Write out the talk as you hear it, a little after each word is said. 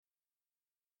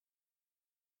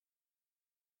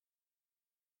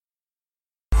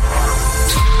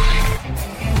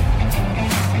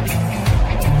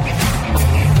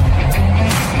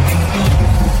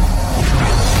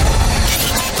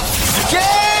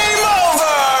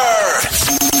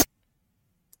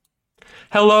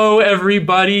Hello,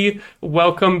 everybody.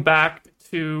 Welcome back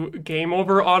to Game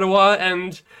Over Ottawa.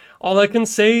 And all I can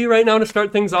say right now to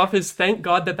start things off is thank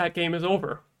God that game is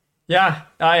over. Yeah,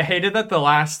 I hated that the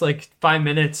last 5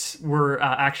 minutes were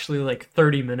actually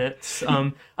 30 minutes.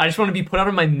 I just want to be put out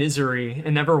of my misery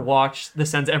and never watch the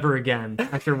Sens ever again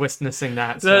after witnessing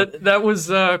that. So. That was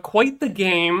quite the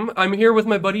game. I'm here with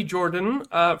my buddy Jordan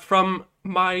from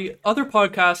my other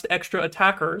podcast, Extra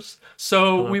Attackers.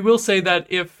 So Hello. We will say that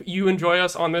if you enjoy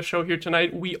us on this show here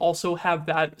tonight, we also have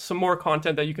some more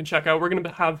content that you can check out. We're going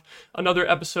to have another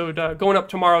episode going up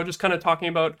tomorrow, just kind of talking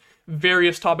about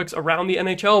various topics around the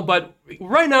NHL, but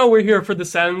right now we're here for the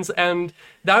Sens, and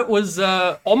that was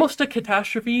almost a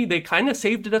catastrophe. They kind of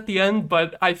saved it at the end,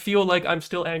 but I feel like I'm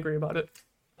still angry about it.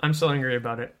 I'm still angry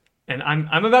about it, and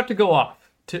I'm about to go off,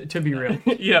 to be real.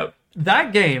 Yeah.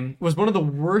 That game was one of the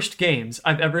worst games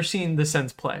I've ever seen the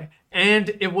Sens play,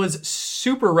 and it was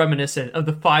super reminiscent of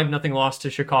the 5-0 loss to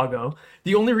Chicago.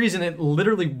 The only reason it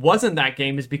literally wasn't that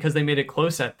game is because they made it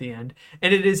close at the end,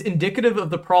 and it is indicative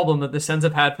of the problem that the Sens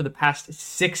have had for the past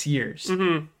 6 years.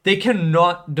 Mm-hmm. They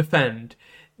cannot defend.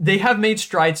 They have made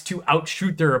strides to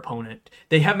outshoot their opponent.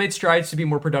 They have made strides to be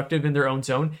more productive in their own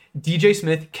zone. DJ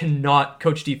Smith cannot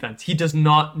coach defense. He does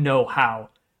not know how.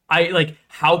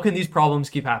 How can these problems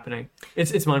keep happening?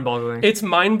 It's mind-boggling. It's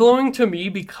mind-blowing to me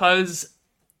because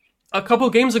a couple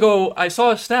games ago, I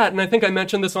saw a stat, and I think I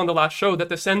mentioned this on the last show, that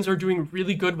the Sens are doing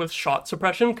really good with shot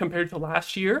suppression compared to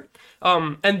last year.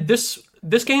 And this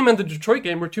game and the Detroit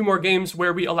game were two more games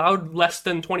where we allowed less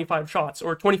than 25 shots,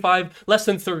 or 25, less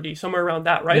than 30, somewhere around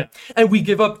that, right? Yeah. And we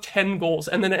give up 10 goals,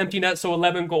 and then an empty net, so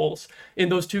 11 goals in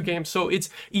those two games. So it's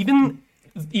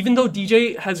even though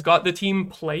DJ has got the team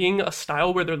playing a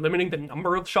style where they're limiting the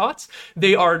number of shots,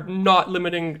 they are not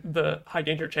limiting the high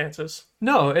danger chances.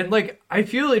 No, and I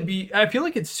feel like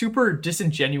it's super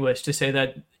disingenuous to say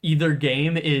that either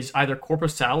game is either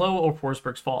Korpisalo or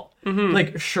Forsberg's fault.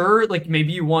 Mm-hmm. Sure,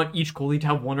 maybe you want each goalie to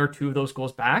have one or two of those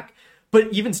goals back,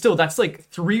 but even still, that's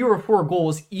 3 or 4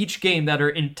 goals each game that are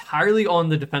entirely on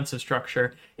the defensive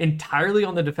structure, entirely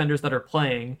on the defenders that are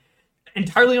playing,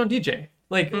 entirely on DJ.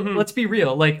 Let's be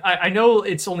real. I know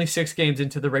it's only 6 games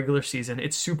into the regular season.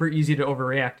 It's super easy to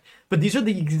overreact. But these are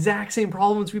the exact same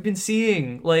problems we've been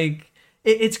seeing.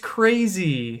 It's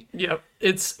crazy. Yeah,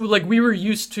 it's we were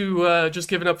used to just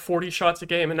giving up 40 shots a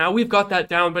game, and now we've got that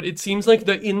down. But it seems like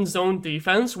the in-zone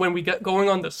defense, when we get going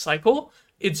on the cycle,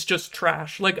 it's just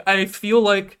trash. I feel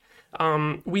like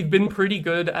we've been pretty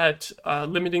good at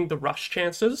limiting the rush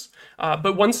chances.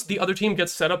 But once the other team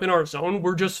gets set up in our zone,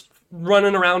 we're just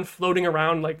running around, floating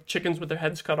around like chickens with their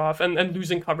heads cut off and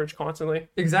losing coverage constantly.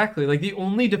 Exactly. The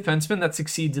only defenseman that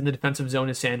succeeds in the defensive zone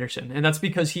is Sanderson. And that's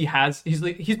because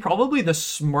he's probably the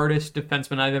smartest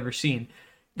defenseman I've ever seen.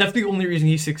 That's the only reason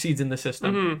he succeeds in the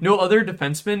system. Mm-hmm. No other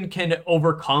defenseman can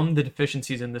overcome the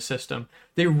deficiencies in the system.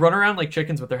 They run around like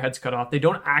chickens with their heads cut off. They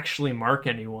don't actually mark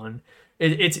anyone.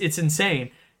 It's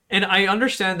insane. And I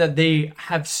understand that they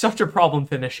have such a problem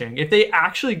finishing. If they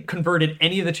actually converted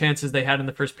any of the chances they had in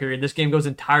the first period, this game goes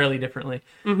entirely differently.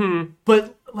 Mm-hmm.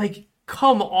 But,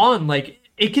 come on.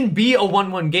 It can be a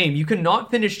 1-1 game. You cannot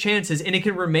finish chances, and it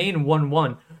can remain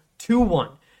 1-1, 2-1.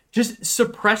 Just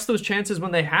suppress those chances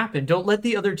when they happen. Don't let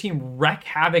the other team wreak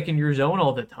havoc in your zone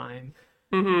all the time.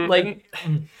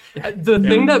 Mm-hmm. The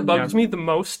thing that bugs me the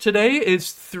most today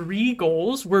is 3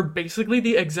 goals were basically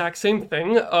the exact same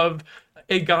thing of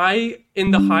a guy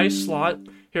in the high slot.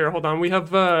 Here, hold on. We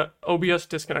have OBS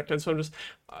disconnected, so I'm just...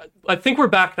 I think we're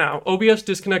back now. OBS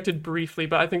disconnected briefly,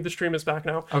 but I think the stream is back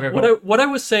now. Okay, cool. What I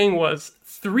was saying was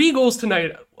 3 goals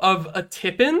tonight of a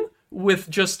tip-in with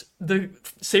just the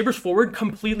Sabres forward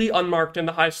completely unmarked in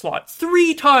the high slot.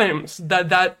 3 times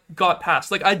that got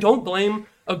past. I don't blame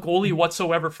a goalie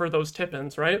whatsoever for those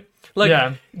tip-ins, right?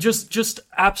 Just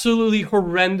absolutely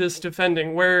horrendous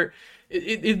defending where...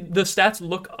 the stats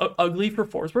look ugly for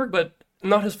Forsberg, but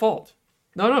not his fault.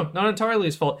 No, not entirely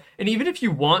his fault. And even if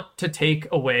you want to take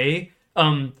away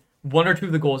 1 or 2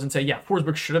 of the goals and say, yeah,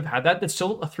 Forsberg should have had that, that's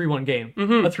still a 3-1 game,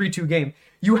 a 3-2 game.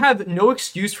 You have no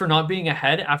excuse for not being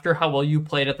ahead after how well you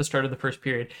played at the start of the first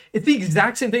period. It's the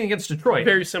exact same thing against Detroit.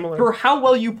 Very similar. For how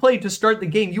well you played to start the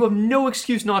game, you have no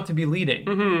excuse not to be leading.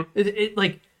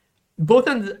 Mm-hmm. Both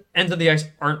ends of the ice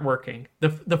aren't working.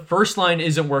 The first line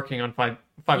isn't working on 5.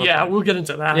 Yeah, we'll get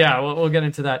into that. Yeah, we'll get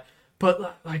into that.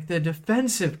 But the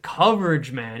defensive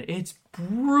coverage, man, it's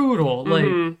brutal.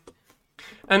 Mm-hmm.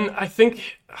 And I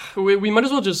think we might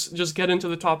as well just get into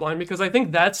the top line, because I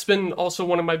think that's been also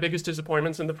one of my biggest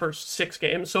disappointments in the first 6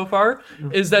 games so far,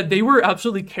 is that they were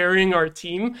absolutely carrying our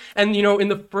team. And, in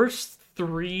the first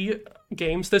 3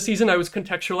 games this season, I was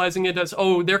contextualizing it as,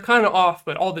 oh, they're kind of off,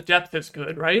 but all the depth is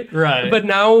good, right? Right. But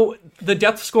now the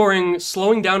depth scoring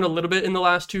slowing down a little bit in the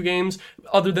last 2 games,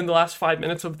 other than the last 5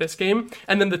 minutes of this game,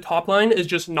 and then the top line is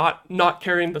just not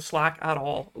carrying the slack at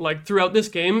all. Like throughout this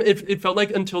game, it felt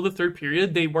like until the third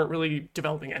period, they weren't really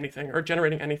developing anything or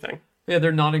generating anything. Yeah,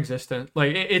 they're non-existent.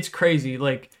 Like it's crazy.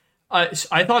 Like I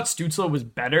thought Stützle was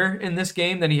better in this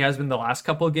game than he has been the last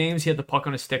couple of games. He had the puck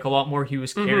on his stick a lot more. He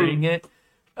was carrying it.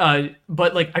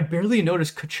 But like I barely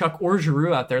noticed Tkachuk or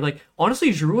Giroux out there. Like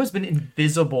honestly, Giroux has been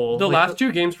invisible. The last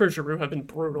 2 games for Giroux have been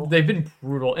brutal. They've been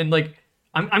brutal, and like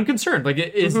I'm concerned. Like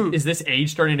is this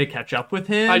age starting to catch up with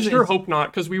him? I sure hope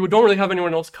not, because we don't really have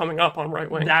anyone else coming up on right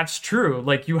wing. That's true.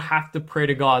 Like you have to pray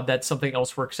to God that something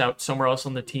else works out somewhere else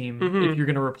on the team if you're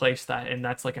going to replace that, and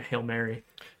that's like a Hail Mary.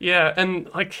 Yeah, and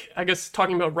like I guess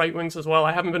talking about right wings as well,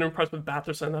 I haven't been impressed with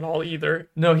Batherson at all either.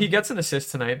 No, he gets an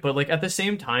assist tonight, but like at the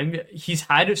same time, he's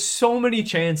had so many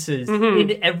chances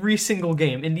in every single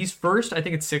game. In these first, I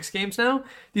think it's 6 games now.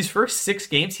 These first 6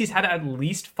 games, he's had at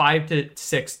least 5 to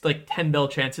 6, like 10 bell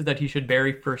chances that he should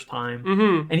bury first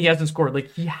time, and he hasn't scored.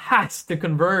 Like he has to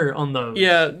convert on those.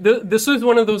 Yeah, this was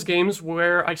one of those games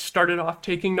where I started off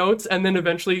taking notes and then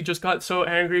eventually just got so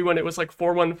angry when it was like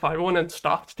 4-1, 5-1 and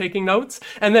stopped taking notes.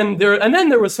 And then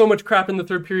there was so much crap in the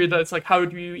third period that it's like, how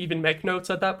do you even make notes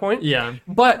at that point? Yeah.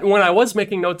 But when I was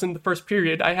making notes in the first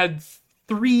period, I had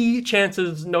 3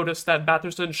 chances noticed that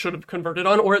Batherson should have converted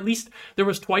on, or at least there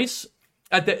was twice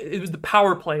it was the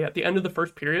power play at the end of the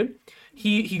first period.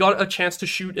 He got a chance to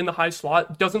shoot in the high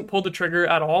slot, doesn't pull the trigger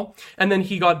at all, and then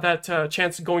he got that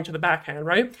chance going to the backhand,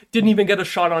 right? Didn't even get a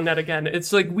shot on net again.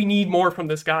 It's like, we need more from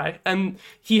this guy. And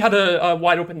he had a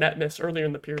wide open net miss earlier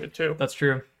in the period too. That's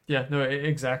true. Yeah, no,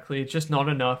 exactly. It's just not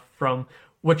enough from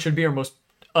what should be our most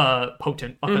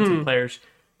potent offensive players.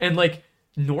 And like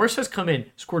Norris has come in,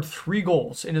 scored 3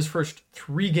 goals in his first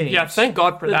 3 games. Yeah, thank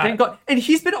God for that. Thank God. And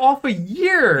he's been off a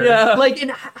year. Yeah. Like,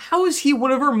 and how is he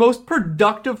one of our most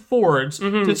productive forwards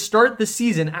to start the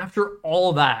season after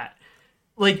all that?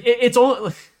 Like, it's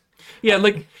all... Yeah,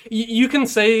 like, you can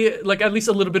say, like, at least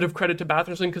a little bit of credit to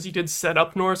Batherson because he did set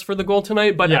up Norris for the goal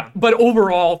tonight. But but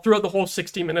overall, throughout the whole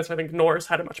 60 minutes, I think Norris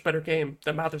had a much better game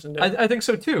than Batherson did. I think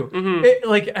so, too.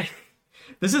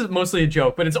 This is mostly a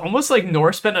joke, but it's almost like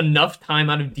Norris spent enough time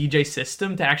out of DJ's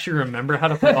system to actually remember how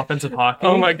to play offensive hockey.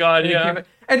 Oh my God, yeah.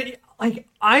 And like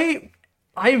I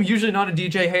am usually not a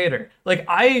DJ hater. Like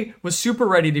I was super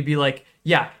ready to be like,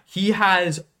 yeah, he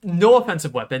has no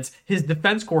offensive weapons. His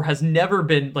defense core has never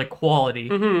been like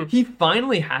quality. He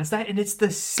finally has that, and it's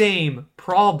the same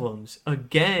problems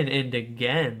again and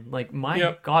again. Like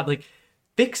my God, like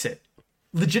fix it.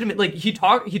 Legitimate, like he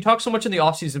talked so much in the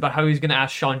offseason about how he's gonna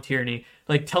ask Sean Tierney,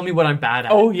 like, tell me what I'm bad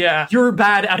at. Oh yeah, you're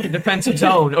bad at the defensive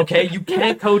zone, okay? You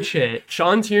can't coach it.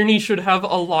 Sean Tierney should have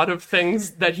a lot of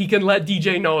things that he can let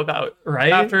DJ know about,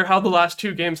 right? After how the last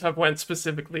 2 games have went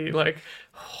specifically, like,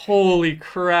 holy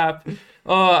crap.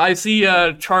 I see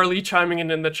Charlie chiming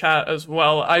in the chat as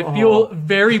well. I feel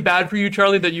very bad for you,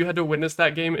 Charlie, that you had to witness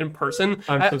that game in person.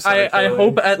 I'm so sorry, I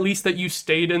hope at least that you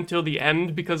stayed until the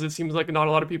end, because it seems like not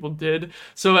a lot of people did.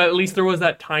 So at least there was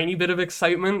that tiny bit of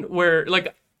excitement where,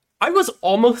 like, I was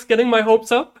almost getting my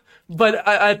hopes up, but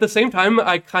at the same time,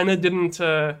 I kind of didn't...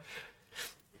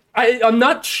 I'm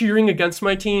not cheering against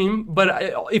my team, but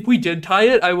if we did tie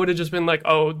it, I would have just been like,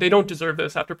 oh, they don't deserve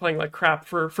this after playing like crap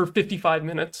for 55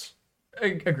 minutes.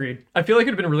 Agreed. I feel like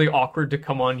it'd been really awkward to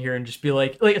come on here and just be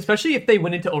like, especially if they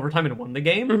went into overtime and won the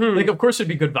game. Like, of course, it'd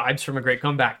be good vibes from a great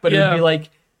comeback, but it'd be like,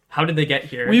 how did they get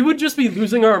here? We would just be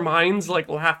losing our minds, like,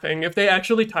 laughing if they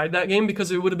actually tied that game,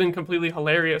 because it would have been completely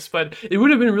hilarious, but it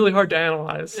would have been really hard to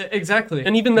analyze. Exactly.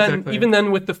 And even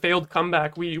then with the failed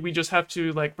comeback, we just have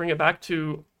to, like, bring it back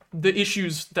to the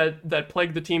issues that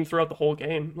plagued the team throughout the whole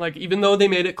game. Like, even though they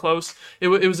made it close, it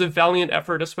was a valiant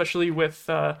effort, especially with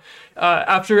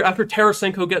after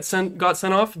Tarasenko got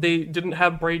sent off, they didn't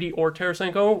have Brady or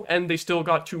Tarasenko, and they still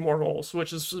got 2 more goals,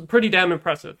 which is pretty damn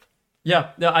impressive. Yeah,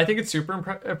 I think it's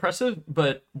super impressive,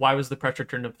 but why was the pressure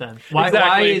turned up then?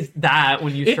 Why is that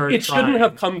when you started It shouldn't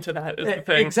have come to that, is the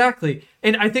thing. Exactly.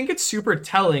 And I think it's super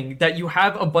telling that you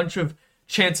have a bunch of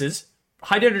chances,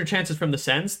 high-danger chances from the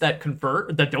Sens that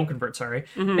don't convert,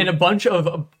 and a bunch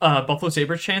of Buffalo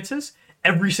Sabres chances.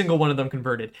 Every single one of them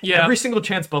converted. Yeah. Every single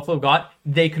chance Buffalo got,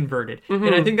 they converted.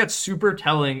 And I think that's super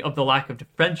telling of the lack of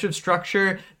defensive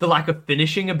structure, the lack of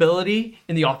finishing ability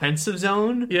in the offensive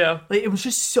zone. Yeah. Like, it was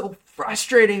just so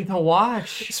frustrating to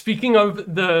watch. Speaking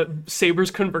of the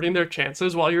Sabres converting their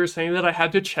chances, while you were saying that, I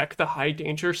had to check the high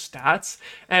danger stats.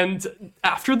 And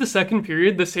after the second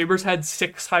period, the Sabres had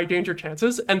 6 high danger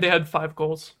chances, and they had 5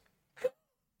 goals.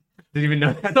 Didn't even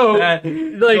know that. So,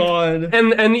 like, God.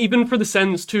 and even for the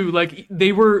Sens too, like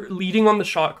they were leading on the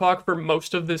shot clock for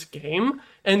most of this game,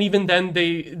 and even then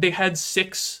they had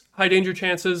 6 high danger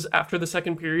chances after the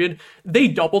second period. They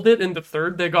doubled it in the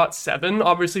third. They got 7,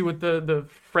 obviously with the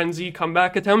frenzy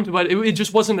comeback attempt, but it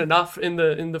just wasn't enough in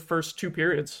the first 2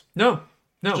 periods. No.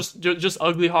 Just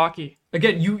ugly hockey.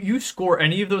 Again, you score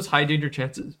any of those high danger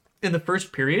chances in the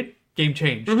first period, game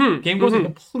changed. Mm-hmm. Game goes a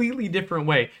completely different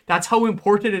way. That's how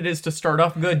important it is to start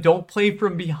off good. Don't play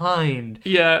from behind.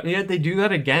 Yeah. And yet they do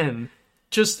that again.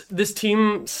 Just this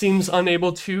team seems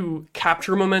unable to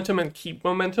capture momentum and keep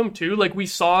momentum too. Like we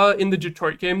saw in the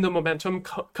Detroit game, the momentum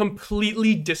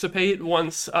completely dissipate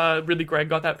once really Greg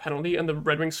got that penalty and the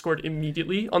Red Wings scored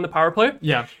immediately on the power play.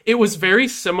 Yeah. It was very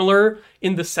similar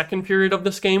in the second period of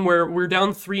this game where we're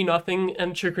down 3-0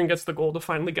 and Chychrun gets the goal to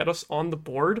finally get us on the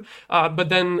board. But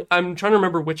then I'm trying to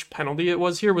remember which penalty it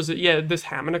was here. Was it, this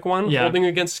Hamonic one holding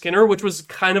against Skinner, which was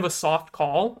kind of a soft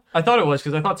call. I thought it was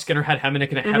because I thought Skinner had Hamonic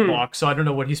in a headlock, so I don't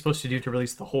know what he's supposed to do to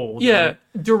release the hold. Yeah,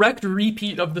 direct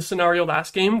repeat of the scenario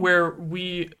last game where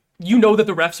you know that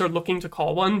the refs are looking to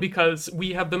call one because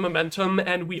we have the momentum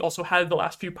and we also had the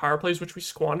last few power plays which we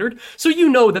squandered. So you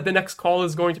know that the next call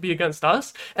is going to be against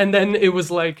us. And then it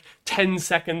was like 10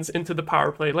 seconds into the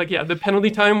power play. Like, the penalty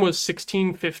time was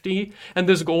 16:50 and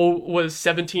this goal was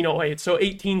 17:08. So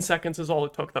 18 seconds is all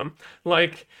it took them.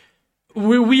 Like,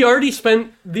 we already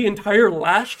spent the entire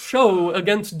last show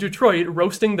against Detroit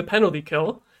roasting the penalty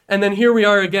kill. And then here we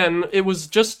are again. It was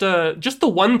just the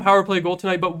one power play goal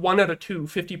tonight, but 1 out of 2,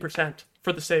 50%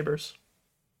 for the Sabres.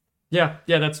 Yeah,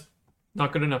 that's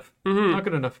not good enough. Mm-hmm. Not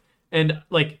good enough. And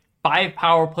 5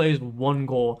 power plays, 1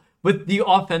 goal. With the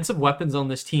offensive weapons on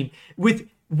this team, with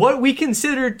what we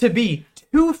consider to be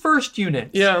 2 first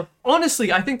units. Yeah.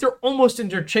 Honestly, I think they're almost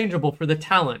interchangeable for the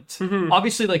talent. Mm-hmm.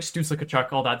 Obviously, Stutzle,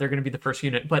 Tkachuk, all that, they're going to be the first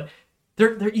unit, but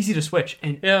they're easy to switch.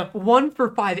 And 1 for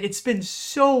 5, it's been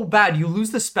so bad. You lose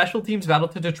the special teams battle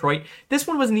to Detroit. This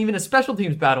one wasn't even a special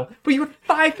teams battle, but you had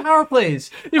 5 power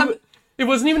plays. It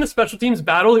wasn't even a special teams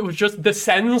battle. It was just the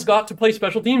Sens got to play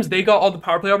special teams. They got all the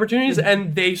power play opportunities,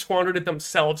 and they squandered it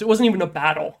themselves. It wasn't even a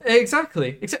battle.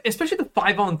 Exactly. Especially the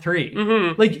 5-on-3.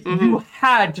 Mm-hmm. You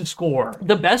had to score.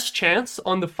 The best chance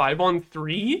on the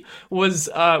 5-on-3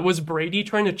 was Brady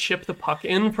trying to chip the puck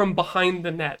in from behind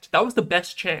the net. That was the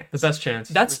best chance. The best chance.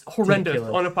 That's horrendous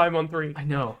Ridiculous. on a 5-on-3. I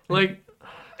know.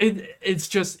 It's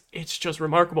just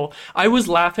remarkable. I was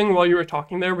laughing while you were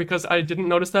talking there because I didn't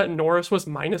notice that Norris was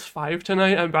 -5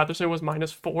 tonight. I'd rather say it was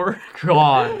 -4.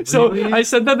 God. So really? I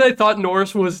said that I thought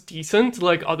Norris was decent,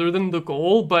 other than the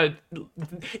goal, but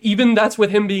even that's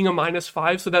with him being a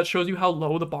 -5, so that shows you how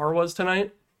low the bar was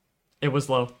tonight. It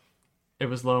was low.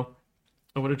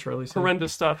 What did Charlie say?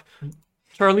 Horrendous stuff.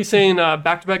 Charlie saying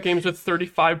back-to-back games with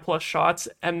 35-plus shots,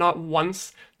 and not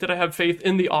once did I have faith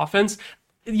in the offense.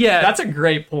 Yeah. That's a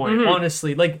great point,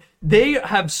 honestly. They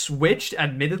have switched,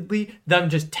 admittedly, them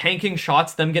just tanking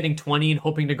shots, them getting 20 and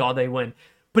hoping to God they win.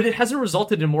 But it hasn't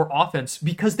resulted in more offense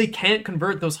because they can't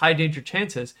convert those high-danger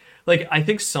chances. I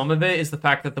think some of it is the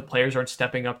fact that the players aren't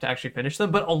stepping up to actually finish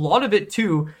them, but a lot of it,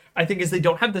 too, I think, is they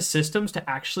don't have the systems to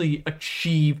actually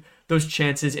achieve those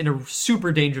chances in a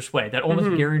super dangerous way that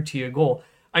almost guarantee a goal.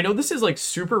 I know this is,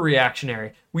 super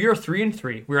reactionary. We are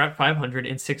 3-3. We're at 500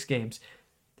 in 6 games.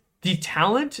 The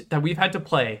talent that we've had to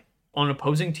play on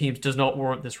opposing teams does not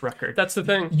warrant this record. That's the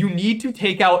thing. You need to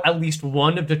take out at least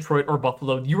one of Detroit or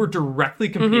Buffalo. You were directly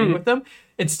competing with them.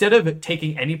 Instead of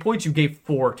taking any points, you gave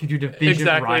 4 to your division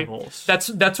rivals.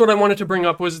 That's what I wanted to bring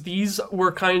up, was these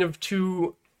were kind of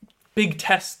 2 big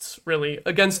tests, really,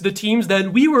 against the teams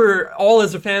that we were all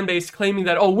as a fan base claiming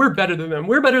that, we're better than them.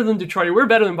 We're better than Detroit. We're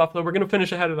better than Buffalo. We're going to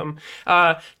finish ahead of them.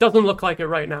 Doesn't look like it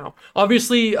right now.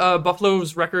 Obviously,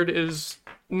 Buffalo's record is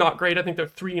not great. I think they're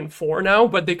 3-4 now,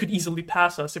 but they could easily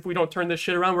pass us. If we don't turn this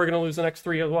shit around, we're going to lose the next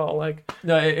 3 as well.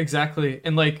 No, exactly.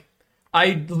 And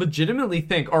I legitimately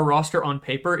think our roster on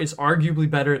paper is arguably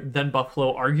better than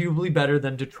Buffalo, arguably better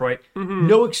than Detroit.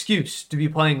 No excuse to be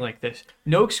playing like this.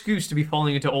 No excuse to be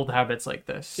falling into old habits like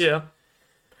this. Yeah.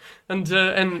 And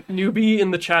Newbie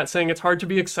in the chat saying it's hard to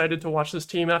be excited to watch this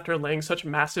team after laying such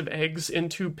massive eggs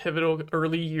into pivotal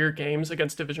early year games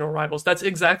against divisional rivals. That's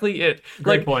exactly it.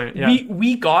 Great point. Yeah.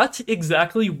 We got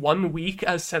exactly 1 week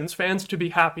as Sens fans to be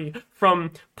happy,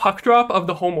 from puck drop of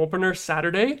the home opener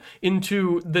Saturday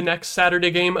into the next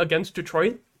Saturday game against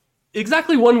Detroit.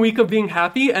 Exactly 1 week of being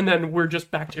happy, and then we're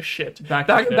just back to shit.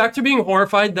 Back to being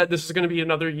horrified that this is going to be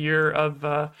another year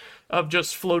of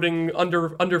just floating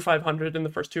under 500 in the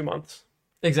first 2 months.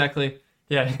 Exactly.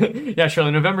 Yeah. Yeah,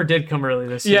 Shirley. November did come early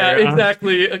this year. Yeah,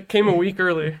 exactly. It came a week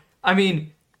early. I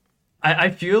mean, I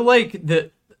feel like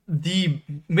the the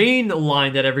main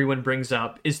line that everyone brings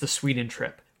up is the Sweden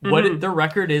trip. What the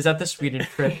record is at the Sweden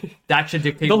trip, that should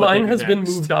dictate The what line they do has been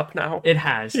next. moved up now. It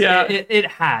has. Yeah. It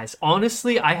has.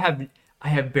 Honestly, I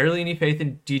have barely any faith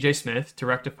in DJ Smith to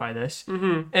rectify this.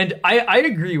 And I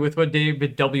agree with what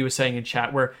David W was saying in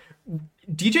chat, where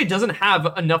DJ doesn't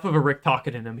have enough of a Rick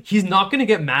Tocchet in him. He's not going to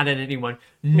get mad at anyone.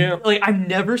 Yeah. Like, I've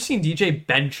never seen DJ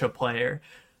bench a player.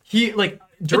 He, like,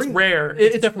 during... It's rare.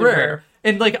 It's definitely rare.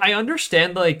 And, like, I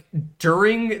understand, like,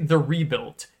 during the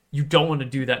rebuild, you don't want to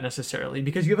do that necessarily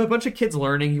because you have a bunch of kids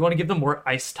learning. You want to give them more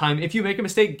ice time. If you make a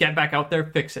mistake, get back out there,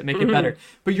 fix it, make it better.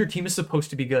 But your team is supposed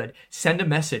to be good. Send a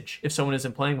message if someone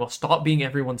isn't playing well. Stop being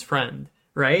everyone's friend,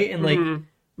 right? And, like,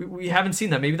 we haven't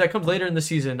seen that. Maybe that comes later in the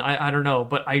season. I don't know.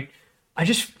 But I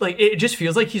just, like, it just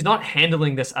feels like he's not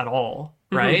handling this at all,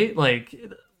 right? Like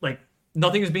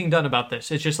nothing is being done about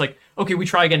this. It's just like, okay, we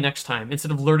try again next time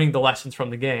instead of learning the lessons from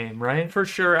the game, right? For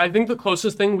sure. I think the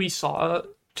closest thing we saw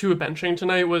to a benching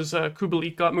tonight was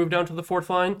Kubalik got moved down to the fourth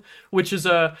line, which is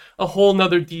a whole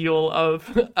nother deal of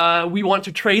we want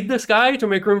to trade this guy to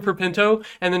make room for Pinto,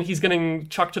 and then he's getting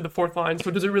chucked to the fourth line.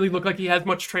 So does it really look like he has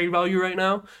much trade value right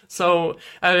now? So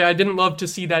I didn't love to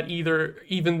see that either,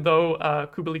 even though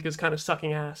Kubalik is kind of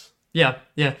sucking ass. Yeah.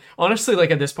 Honestly,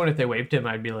 like, at this point, if they waived him,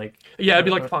 I'd be like... Yeah, I'd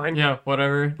be like, fine. Yeah,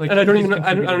 whatever. Like, And I don't even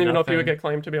contributed know if he would nothing. get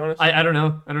claimed, to be honest. I don't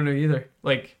know. I don't know either.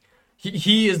 Like,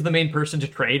 he is the main person to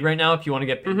trade right now if you want to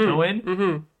get Pinto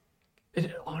in.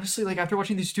 Honestly, like, after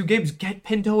watching these two games, get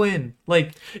Pinto in.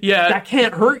 Like, Yeah. that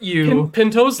can't hurt you.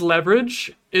 Pinto's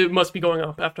leverage, it must be going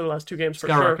up after the last two games for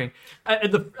sure. Skyrocketing.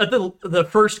 At the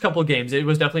first couple of games, it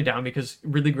was definitely down because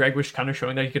really Greg was kind of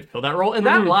showing that he could fill that role. And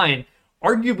that line,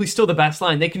 arguably still the best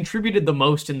line. They contributed the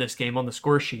most in this game on the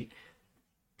score sheet.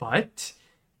 But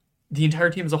the entire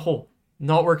team as a whole,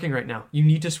 not working right now. You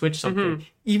need to switch something.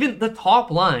 Even the top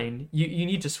line, you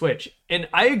need to switch. And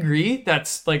I agree,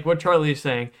 that's like what Charlie is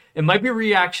saying. It might be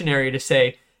reactionary to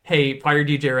say, hey, fire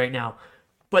DJ right now.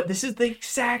 But this is the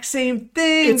exact same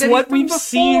thing. It's what we've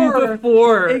seen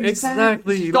before.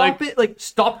 Exactly.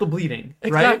 Stop the bleeding.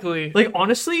 Exactly. Right? Like,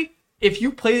 honestly, if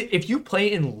you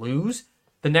play and lose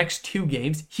the next two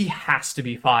games, he has to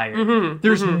be fired.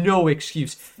 There's no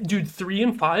excuse. Dude, 3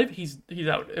 and 5, he's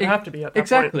out. It'd have to be at that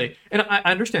Exactly. point. And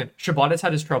I understand. Shabbat has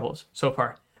had his troubles so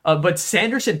far. But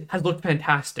Sanderson has looked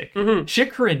fantastic.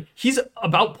 Shikharin, he's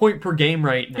about point per game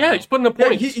right now. Yeah, he's putting up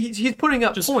points. He's putting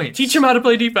up points. Teach him how to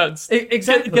play defense.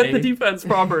 Exactly. Get the defense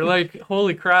proper. Like,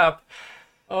 holy crap.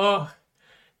 Oh,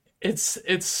 it's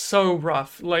so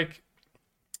rough. Like,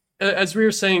 as we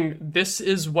were saying, this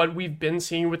is what we've been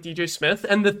seeing with DJ Smith.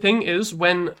 And the thing is,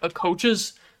 when a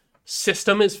coach's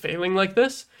system is failing like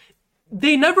this,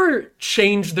 they never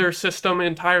change their system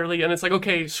entirely. And it's like,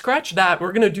 okay, scratch that.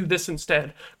 We're going to do this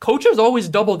instead. Coaches always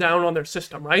double down on their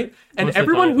system, right? And Most of the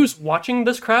everyone time. who's watching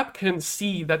this crap can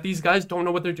see that these guys don't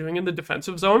know what they're doing in the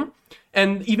defensive zone.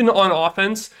 And even on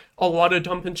offense, a lot of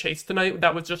dump and chase tonight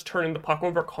that was just turning the puck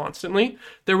over constantly.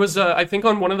 There was, I think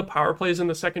on one of the power plays in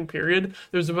the second period,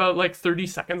 there's about like 30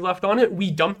 seconds left on it. We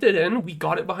dumped it in, we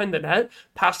got it behind the net,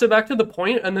 passed it back to the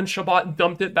point, and then Shabbat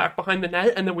dumped it back behind the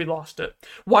net, and then we lost it.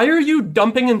 Why are you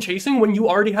dumping and chasing when you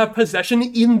already have possession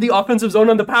in the offensive zone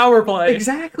on the power play?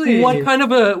 Exactly. What kind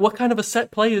of a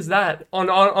set play is that on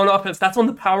offense? That's on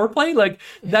the power play? Like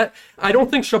that, I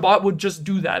don't think Shabbat would just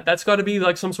do that. That's got to be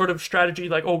like some sort of strategy,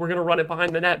 like, oh, we're gonna run it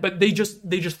behind the net, but they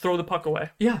just throw the puck away.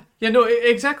 Yeah, no,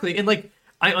 exactly. And like,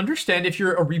 I understand if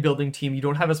you're a rebuilding team, you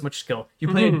don't have as much skill. You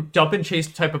play a dump and chase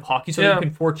type of hockey, so you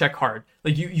can forecheck hard.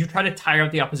 Like you try to tire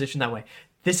out the opposition that way.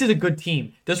 This is a good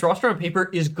team. This roster on paper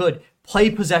is good. Play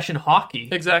possession hockey.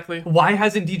 Exactly. Why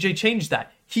hasn't DJ changed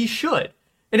that? He should.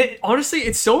 And honestly,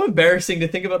 it's so embarrassing to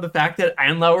think about the fact that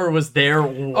Andlauer was there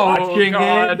watching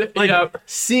it, like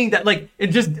seeing that, like,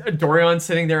 and just Dorian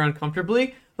sitting there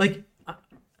uncomfortably. Like,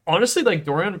 honestly, like,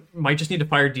 Dorian might just need to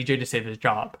fire DJ to save his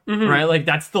job, right? Like,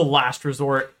 that's the last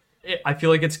resort. I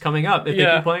feel like it's coming up if they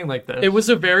keep playing like this. It was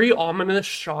a very ominous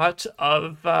shot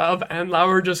of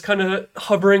Andlauer just kind of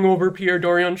hovering over Pierre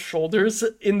Dorian's shoulders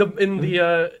in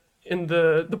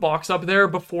the box up there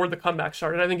before the comeback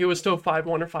started. I think it was still 5-1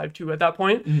 or 5-2 at that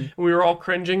point. We were all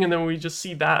cringing, and then we just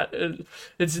see that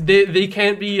they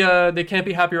can't be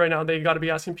happy right now. They got to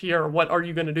be asking Pierre, what are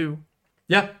you going to do?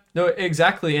 Yeah, no,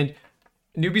 exactly. And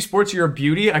Newbie Sports, you're a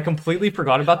beauty. I completely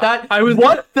forgot about that.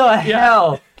 What the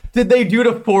hell did they do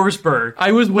to Forsberg?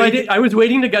 I was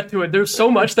waiting to get to it. There's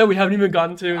so much that we haven't even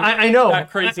gotten to. I know.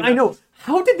 That crazy. I know.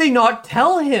 How did they not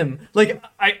tell him? Like,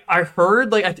 I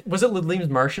heard, like, was it Lidleam's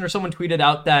Martian or someone tweeted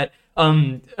out that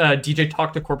DJ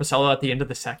talked to Korpisalo at the end of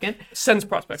the second. Sens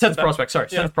prospect. Sens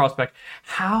prospect.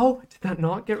 How did that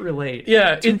not get relayed?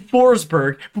 Yeah, to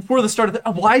Forsberg before the start of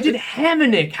the... Why did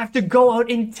Hamonic have to go out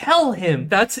and tell him?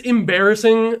 That's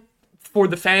embarrassing for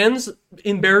the fans.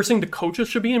 Embarrassing. The coaches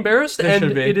should be embarrassed.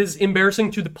 It is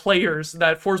embarrassing to the players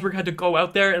that Forsberg had to go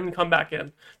out there and come back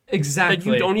in. Exactly. That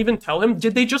you don't even tell him.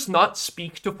 Did they just not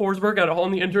speak to Forsberg at all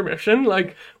in the intermission?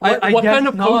 Like, what I kind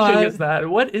of coaching not. is that?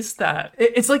 What is that?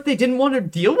 It's like they didn't want to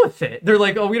deal with it. They're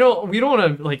like, oh, we don't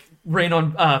want to like rain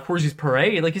on Forszy's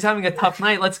parade. Like, he's having a tough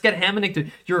night. Let's get Hamonic to...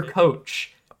 You're a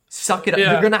coach. Suck it up.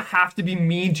 Yeah. You're gonna have to be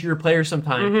mean to your players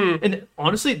sometime. Mm-hmm. And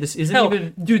honestly, this isn't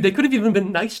even... Dude, they could have even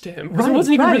been nice to him. Because it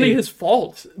wasn't even really his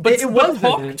fault. But it was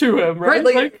talk to him, right?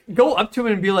 Like, go up to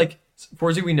him and be like,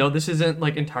 Forsy, we know this isn't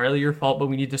like entirely your fault, but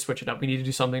we need to switch it up. We need to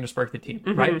do something to spark the team,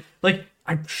 right? Like,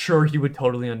 I'm sure he would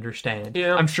totally understand.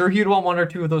 Yeah. I'm sure he'd want one or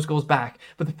two of those goals back.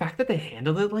 But the fact that they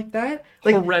handled it like that,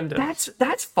 like, horrendous.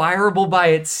 That's fireable by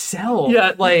itself.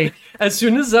 Yeah, like as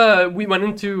soon as we went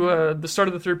into the start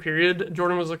of the third period,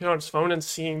 Jordan was looking on his phone and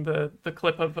seeing the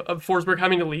clip of Forsberg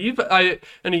having to leave.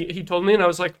 He told me, and I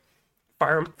was like,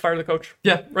 fire him, fire the coach.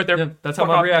 Yeah, right there. Yeah, that's how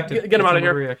I reacted. Get him out of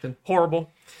here.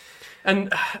 Horrible.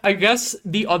 And I guess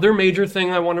the other major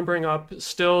thing I want to bring up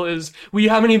still is we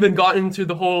haven't even gotten to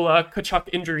the whole Tkachuk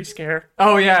injury scare.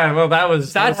 Oh yeah, well that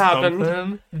happened.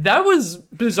 Something. That was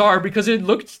bizarre because it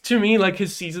looked to me like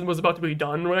his season was about to be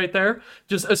done right there.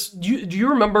 Do you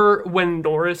remember when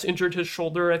Norris injured his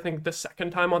shoulder? I think the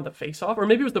second time on the faceoff, or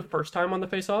maybe it was the first time on the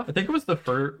faceoff. I think it was the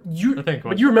first.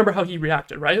 But you remember how he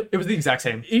reacted, right? It was the exact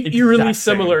same. Eerily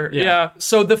similar. Yeah.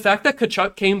 So the fact that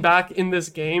Tkachuk came back in this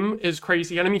game is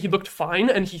crazy. And I mean, he looked fine,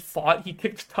 and he thought he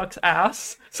kicked Tuck's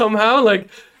ass somehow,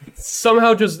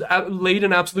 just laid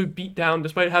an absolute beat down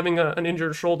despite having an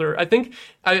injured shoulder. I think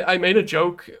I made a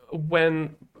joke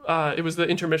when it was the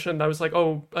intermission. I was like,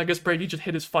 oh, I guess Brady just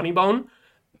hit his funny bone,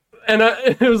 and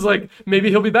it was like, maybe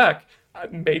he'll be back.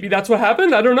 Maybe that's what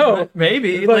happened. I don't know.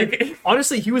 Maybe. Like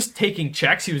honestly, he was taking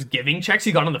checks. He was giving checks.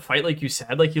 He got on the fight, like you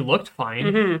said. Like, he looked fine.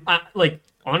 Mm-hmm.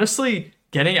 Honestly,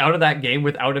 getting out of that game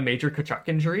without a major Tkachuk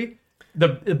injury, the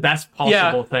best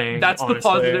possible thing. That's honestly the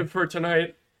positive for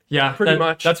tonight. Yeah, pretty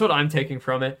much. That's what I'm taking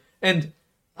from it. And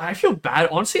I feel bad.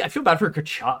 Honestly, I feel bad for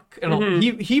Tkachuk. And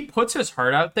he puts his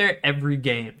heart out there every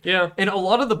game. Yeah. And a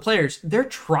lot of the players, they're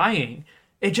trying.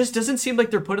 It just doesn't seem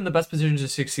like they're put in the best position to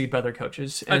succeed by their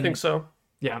coaches. And, I think so.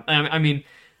 Yeah. I mean,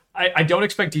 I don't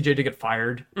expect DJ to get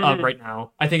fired right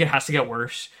now. I think it has to get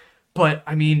worse. But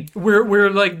I mean, we're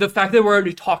like, the fact that we're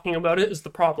already talking about it is the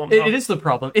problem. It is the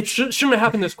problem. It shouldn't have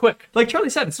happened this quick. Like Charlie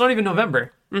said, it's not even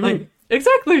November. Like,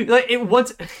 exactly. Like,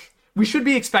 we should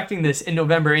be expecting this in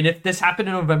November. And if this happened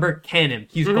in November, can him.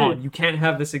 He's gone. You can't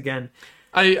have this again.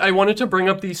 I wanted to bring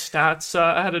up these stats.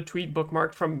 I had a tweet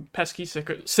bookmarked from Pesky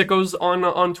Sickos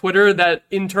on Twitter that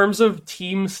in terms of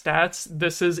team stats,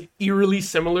 this is eerily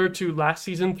similar to last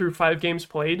season through 5 games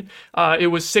played. It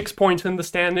was 6 points in the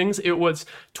standings. It was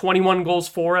 21 goals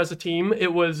for as a team.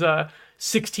 It was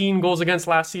 16 goals against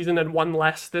last season and 1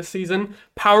 less this season.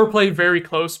 Power play very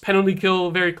close. Penalty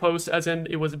kill very close, as in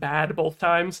it was bad both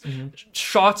times.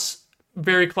 Shots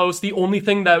very close. The only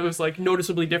thing that was like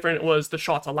noticeably different was the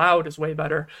shots allowed is way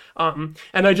better. And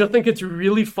I just think it's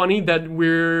really funny that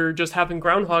we're just having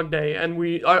Groundhog Day, and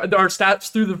our stats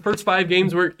through the first 5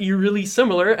 games were eerily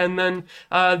similar, and then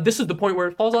this is the point where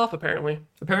it falls off apparently.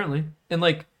 And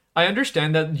like, I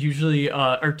understand that usually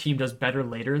our team does better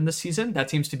later in the season. That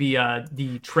seems to be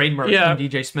the trademark from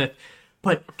DJ Smith.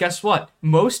 But guess what?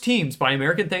 Most teams by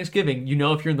American Thanksgiving, you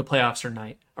know if you're in the playoffs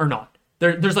or not.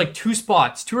 There's like 2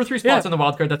 or 3 spots on the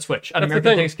wild card that switch at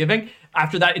American Thanksgiving.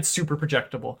 After that, it's super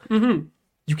projectable.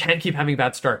 You can't keep having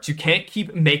bad starts. You can't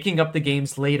keep making up the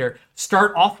games later.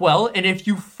 Start off well, and if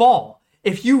you fall,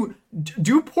 if you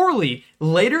do poorly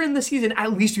later in the season,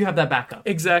 at least you have that backup.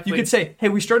 Exactly. You could say, hey,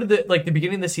 we started the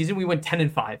beginning of the season, we went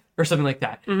 10-5 or something like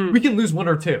that. We can lose 1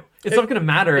 or 2. It's not going to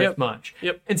matter as much.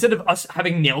 Instead of us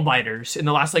having nail biters in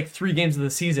the last 3 games of the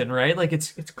season, right? Like,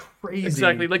 it's crazy.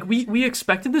 Exactly. Like, we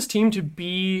expected this team to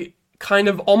be kind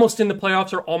of almost in the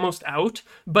playoffs or almost out,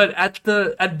 but at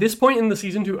this point in the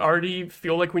season to already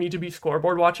feel like we need to be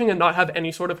scoreboard watching and not have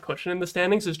any sort of cushion in the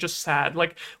standings is just sad.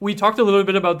 Like, we talked a little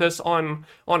bit about this on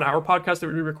our podcast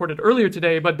that we recorded earlier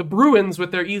today, but the Bruins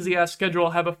with their easy ass schedule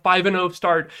have a 5-0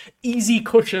 start, easy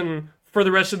cushion for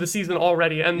the rest of the season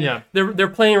already, and they're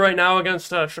playing right now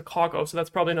against Chicago, so that's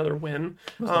probably another win.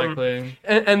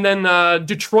 And then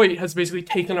Detroit has basically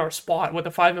taken our spot with a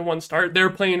 5-1 start. They're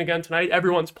playing again tonight.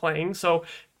 Everyone's playing, so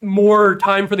more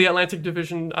time for the Atlantic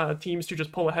Division teams to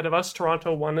just pull ahead of us.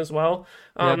 Toronto won as well.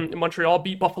 Montreal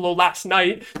beat Buffalo last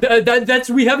night. That's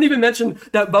we haven't even mentioned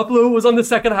that Buffalo was on the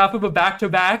second half of a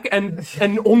back-to-back and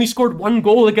only scored 1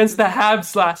 goal against the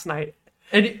Habs last night.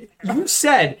 And you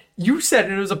said,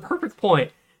 and it was a perfect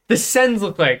point. The Sens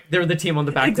look like they're the team on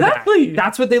the back-to-back. Exactly.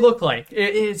 That's what they look like.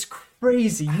 It's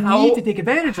crazy. You need to take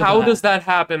advantage of that. How does that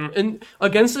happen? And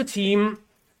against a team,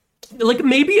 like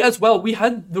maybe as well, we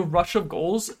had the rush of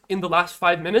goals in the last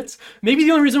 5 minutes. Maybe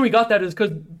the only reason we got that is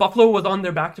because Buffalo was on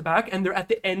their back-to-back and they're at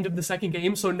the end of the second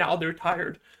game, so now they're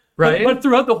tired. Right. But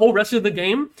throughout the whole rest of the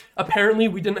game, apparently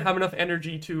we didn't have enough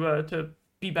energy to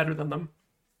be better than them.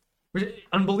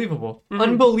 Unbelievable.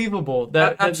 Unbelievable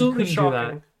that absolutely you couldn't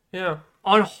shocking. do that. Yeah.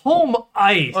 On home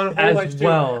ice Too.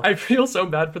 well. I feel so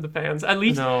bad for the fans. At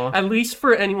least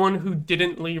for anyone who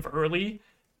didn't leave early,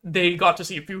 they got to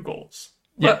see a few goals.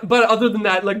 Yeah. But other than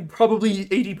that, like probably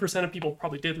 80% of people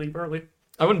probably did leave early.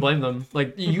 I wouldn't blame them.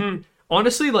 Like you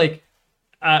honestly, like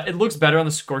it looks better on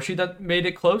the score sheet that made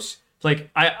it close.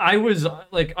 Like I was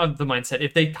like of the mindset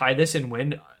if they tie this and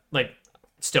win, like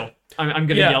still I'm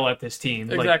gonna yell at this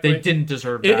team. Exactly. Like they didn't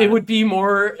deserve that. It would be a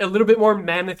little bit more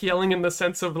manic yelling in the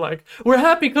sense of like we're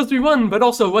happy because we won, but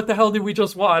also what the hell did we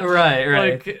just watch? Right.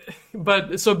 Like,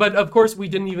 but of course we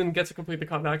didn't even get to complete the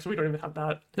comeback, so we don't even have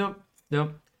that. Nope.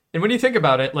 And when you think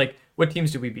about it, like what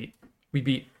teams did we beat? We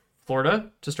beat Florida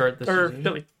to start this season.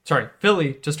 Philly. Sorry,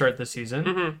 Philly to start this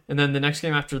season. And then the next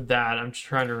game after that, I'm just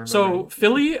trying to remember. So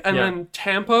Philly and then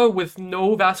Tampa with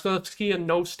no Vasilevsky and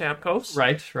no Stamkos.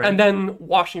 Right. And then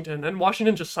Washington. And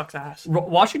Washington just sucks ass.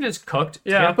 Washington is cooked.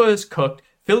 Yeah. Tampa is cooked.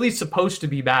 Philly's supposed to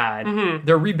be bad.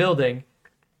 They're rebuilding.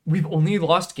 We've only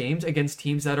lost games against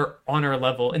teams that are on our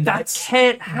level, and that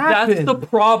can't happen. That's the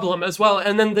problem as well.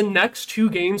 And then the next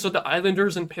 2 games are the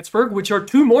Islanders and Pittsburgh, which are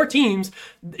 2 more teams.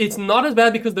 It's not as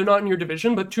bad because they're not in your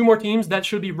division, but 2 more teams that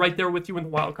should be right there with you in the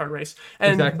wild card race.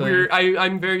 And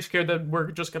I'm very scared that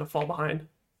we're just going to fall behind.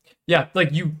 Yeah,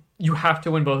 like you have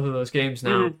to win both of those games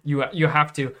now. You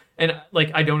have to. And like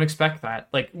I don't expect that.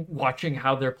 Like watching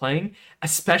how they're playing,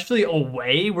 especially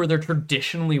away where they're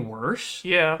traditionally worse.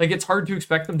 Yeah. Like it's hard to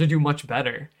expect them to do much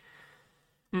better.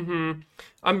 I'm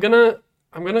gonna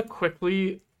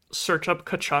quickly search up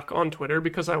Kachuk on Twitter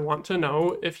because I want to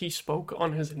know if he spoke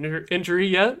on his injury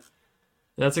yet.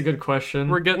 That's a good question.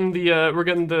 We're getting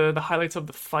the highlights of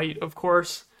the fight, of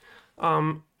course.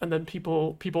 And then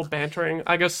people bantering.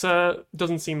 I guess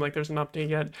doesn't seem like there's an update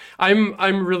yet.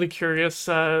 I'm really curious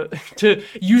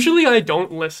usually I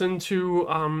don't listen to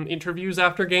interviews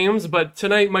after games, but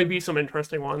tonight might be some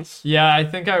interesting ones. Yeah, I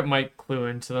think I might clue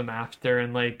into them after,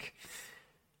 and like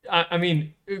I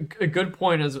mean a good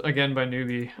point is again by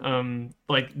Newbie.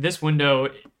 Like this window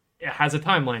it has a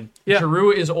timeline. Yeah.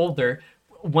 Giroux is older.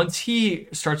 Once he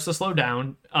starts to slow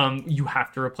down, you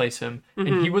have to replace him.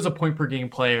 And he was a point per game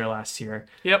player last year.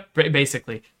 Yep.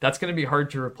 Basically, that's going to be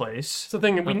hard to replace. So the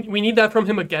thing, we need that from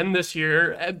him again this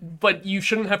year, but you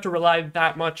shouldn't have to rely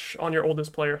that much on your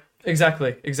oldest player.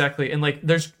 Exactly. And like,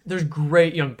 there's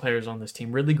great young players on this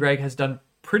team. Ridley Gregg has done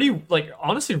pretty, like,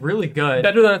 honestly, really good.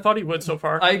 Better than I thought he would so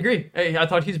far. I agree. I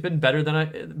thought he's been better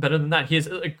than that. He has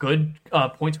a good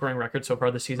point scoring record so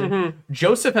far this season.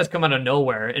 Joseph has come out of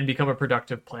nowhere and become a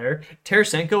productive player.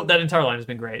 Tarasenko, that entire line has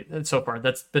been great so far.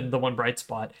 That's been the one bright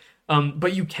spot.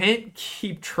 But you can't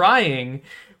keep trying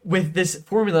with this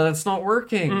formula that's not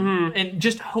working and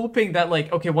just hoping that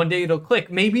like, okay, one day it'll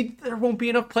click. Maybe there won't be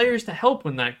enough players to help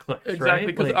when that clicks. Exactly,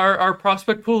 because like, our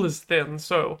prospect pool is thin.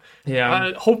 So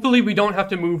hopefully we don't have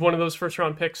to move one of those first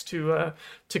round picks to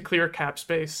clear cap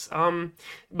space.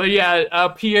 But yeah,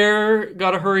 Pierre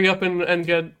got to hurry up and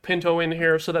get Pinto in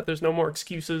here so that there's no more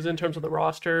excuses in terms of the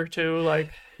roster too.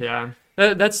 Like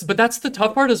That's the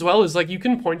tough part as well, is like you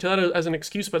can point to that as an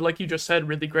excuse, but like you just said,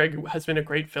 Ridley Gregg has been a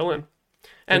great fill-in.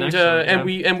 And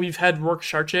we've had Rourke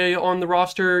Chartier on the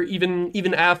roster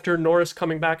even after Norris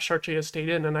coming back. Chartier has stayed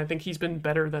in, and I think he's been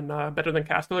better than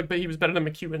Kastelik, but he was better than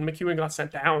McEwen. McEwen got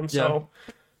sent down, so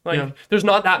there's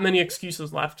not that many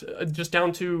excuses left, just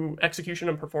down to execution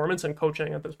and performance and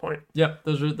coaching at this point. Yeah,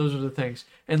 those are the things,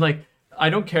 and like. I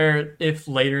don't care if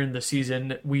later in the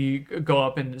season we go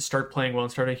up and start playing well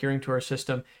and start adhering to our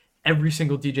system. Every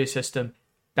single DJ system,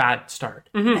 bad start.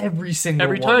 Every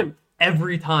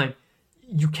time.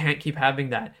 You can't keep having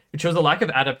that. It shows a lack of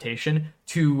adaptation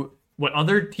to what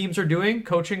other teams are doing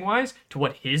coaching-wise, to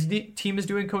what his team is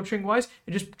doing coaching-wise,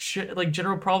 and just like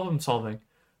general problem solving.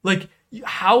 Like,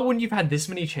 how, when you've had this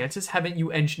many chances, haven't you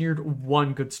engineered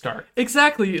one good start?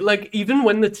 Exactly. Like, even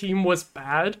when the team was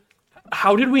bad,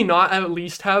 how did we not at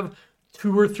least have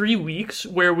 2 or 3 weeks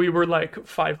where we were like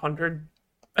 500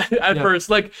 at first,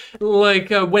 like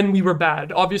when we were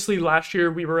bad. Obviously, last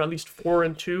year we were at least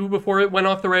 4-2 before it went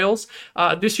off the rails.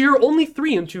 This year, only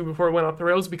 3-2 before it went off the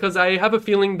rails, because I have a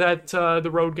feeling that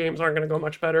the road games aren't going to go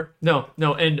much better. No,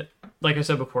 and like I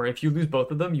said before, if you lose both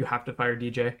of them, you have to fire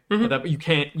DJ. But you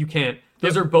can't.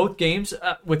 Those are both games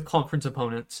with conference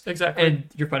opponents. Exactly. And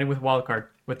you're fighting with wild card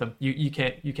with them. You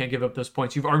can't give up those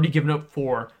points. You've already given up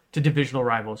 4 to divisional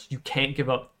rivals. You can't give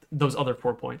up those other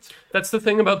 4 points. That's the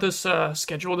thing about this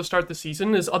schedule to start the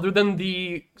season, is other than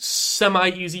the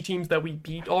semi-easy teams that we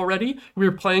beat already,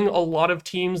 we're playing a lot of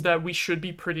teams that we should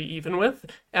be pretty even with.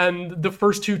 And the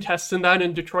first 2 tests in that,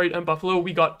 in Detroit and Buffalo,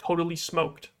 we got totally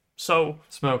smoked. So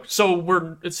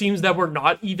it seems that we're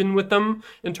not even with them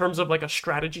in terms of like a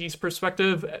strategies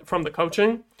perspective from the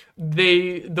coaching.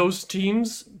 Those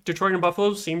teams, Detroit and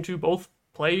Buffalo, seem to both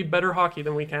play better hockey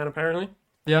than we can, apparently.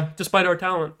 Yeah. Despite our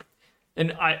talent.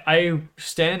 And I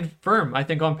stand firm. I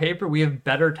think on paper we have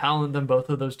better talent than both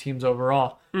of those teams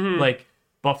overall. Like,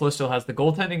 Buffalo still has the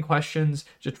goaltending questions.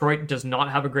 Detroit does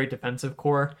not have a great defensive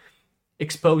core.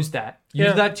 Expose that.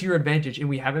 Use that to your advantage, and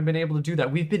we haven't been able to do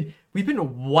that. We've been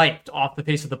wiped off the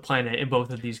face of the planet in both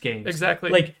of these games.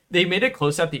 Exactly. Like, they made it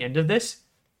close at the end of this.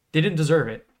 They didn't deserve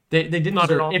it. They didn't Not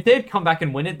deserve at all. it. If they had come back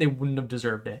and win it, they wouldn't have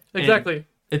deserved it. Exactly.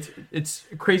 And it's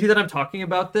crazy that I'm talking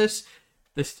about this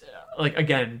like,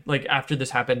 again, like, after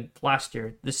this happened last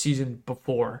year, the season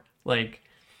before, like,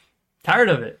 tired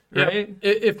of it, right?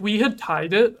 Yeah. If we had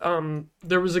tied it,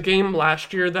 there was a game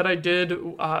last year that I did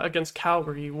against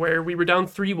Calgary where we were down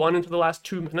 3-1 into the last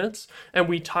 2 minutes, and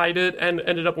we tied it and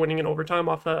ended up winning in overtime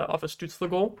off a Stutzle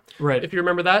goal. Right. If you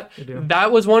remember that. I do.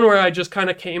 That was one where I just kind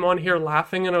of came on here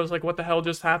laughing, and I was like, what the hell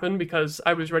just happened? Because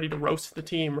I was ready to roast the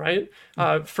team, right?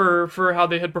 For how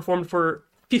they had performed for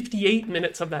 58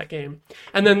 minutes of that game.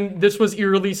 And then this was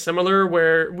eerily similar,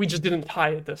 where we just didn't tie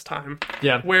it this time.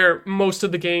 Yeah. Where most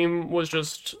of the game was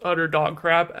just utter dog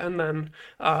crap, and then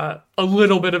a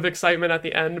little bit of excitement at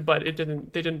the end, but they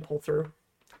didn't pull through.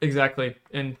 Exactly.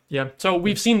 And yeah. So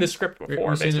we've seen this script before,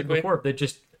 We've basically. seen it before. They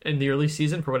just, in the early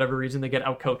season, for whatever reason, they get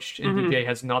outcoached, and DJ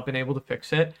has not been able to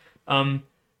fix it.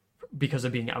 Because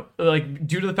of being out, like,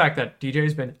 due to the fact that DJ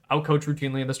has been outcoached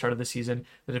routinely at the start of the season.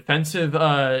 The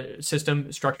defensive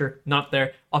system structure not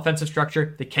there. Offensive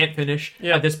structure, they can't finish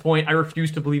at this point. I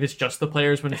refuse to believe it's just the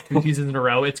players when it's 2 seasons in a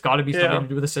row. It's got to be something to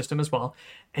do with the system as well.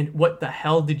 And what the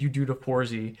hell did you do to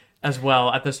Forsey as well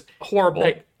at this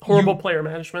Horrible player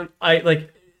management.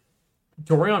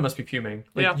 Dorian must be fuming.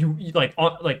 Like,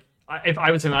 if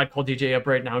I was him, I'd call DJ up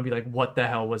right now and be like, "What the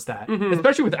hell was that?"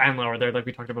 Especially with Anlauer there, like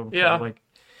we talked about before. Yeah. Like,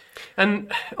 and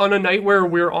on a night where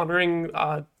we're honoring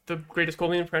the greatest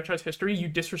goalie in franchise history, you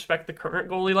disrespect the current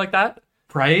goalie like that?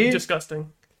 right?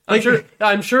 Disgusting. Like,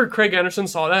 I'm sure Craig Anderson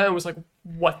saw that and was like,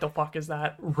 what the fuck is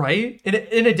that? right?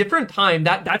 In a different time,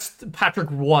 that's Patrick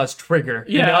Roy's trigger.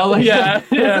 You Yeah, know? Like, yeah.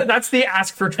 That's the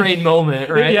ask for trade moment,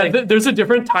 right? Yeah, Like, there's a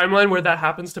different timeline where that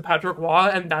happens to Patrick Roy,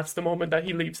 and that's the moment that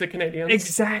he leaves the Canadiens.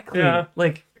 exactly. Yeah.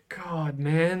 Like, God,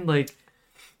 man. Like,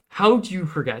 how do you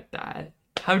forget that?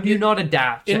 How do you not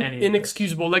adapt to any of this?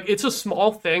 Inexcusable. Like, it's a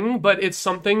small thing, but it's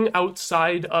something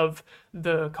outside of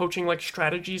the coaching, like,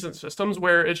 strategies and systems,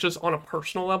 where it's just on a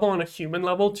personal level, on a human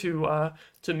level, to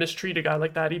mistreat a guy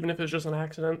like that, even if it's just an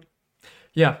accident.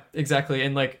 Yeah, exactly.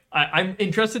 And, like, I'm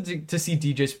interested to see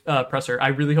DJ's presser. I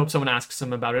really hope someone asks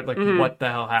him about it. Like, what the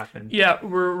hell happened? Yeah,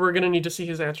 we're gonna need to see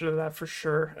his answer to that for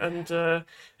sure. And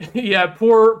yeah,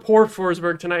 poor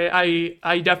Forsberg tonight.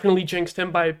 I definitely jinxed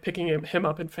him by picking him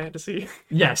up in fantasy.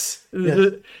 Yes.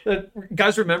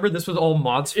 Guys, remember, this was all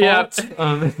Maud's fault.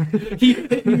 Yeah.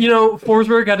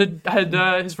 Forsberg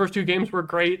had his first 2 games were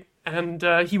great, and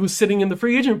he was sitting in the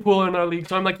free agent pool in our league.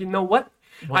 So I'm like, you know what?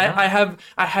 I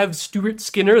have Stuart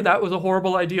Skinner. That was a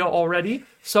horrible idea already.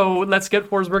 So let's get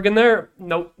Forsberg in there.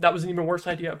 Nope, that was an even worse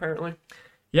idea apparently.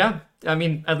 Yeah, I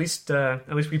mean, at least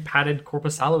we padded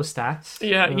Corpusalo's stats.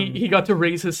 Yeah, he got to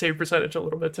raise his save percentage a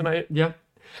little bit tonight. Yeah.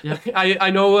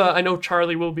 I know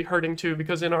Charlie will be hurting too,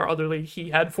 because in our other league he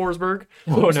had Forsberg.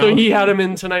 Oh, no. So he had him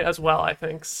in tonight as well, I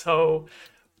think. So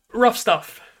rough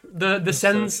stuff. The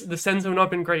Sens have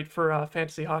not been great for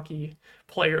fantasy hockey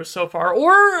players so far,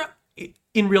 or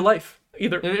in real life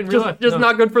either. In real life, just no.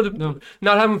 not good for the No.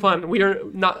 not having fun. We are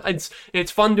not. It's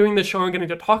fun doing this show and getting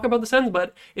to talk about the Sens,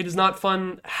 but it is not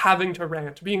fun having to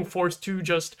rant, being forced to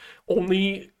just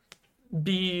only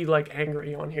be like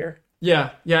angry on here. Yeah,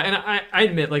 and I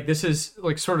admit, like, this is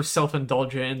like sort of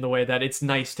self-indulgent in the way that it's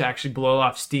nice to actually blow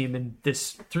off steam in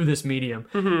this through this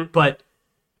medium, but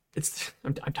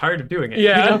I'm tired of doing it.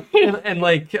 Yeah. you know? and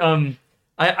like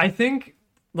I think,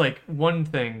 like, one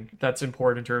thing that's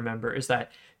important to remember is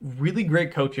that really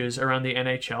great coaches around the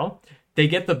NHL they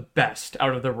get the best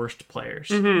out of their worst players.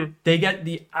 They get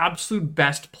the absolute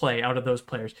best play out of those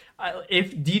players.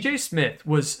 If DJ Smith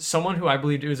was someone who I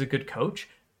believed was a good coach,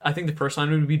 I think the first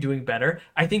line would be doing better.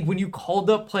 I think when you called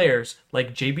up players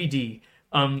like JBD,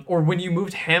 or when you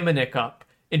moved Hamonic up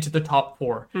into the top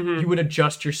 4, you would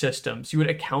adjust your systems. You would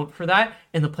account for that,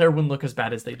 and the player wouldn't look as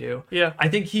bad as they do. Yeah. I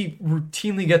think he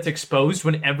routinely gets exposed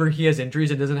whenever he has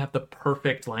injuries and doesn't have the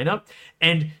perfect lineup.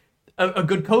 And a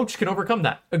good coach can overcome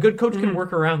that. A good coach can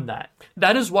work around that.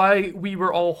 That is why we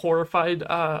were all horrified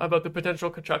about the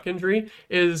potential Tkachuk injury,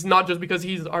 is not just because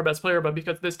he's our best player, but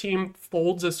because this team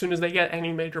folds as soon as they get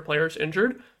any major players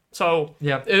injured. So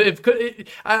yeah,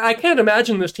 I can't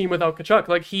imagine this team without Tkachuk.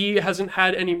 Like, he hasn't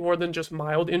had any more than just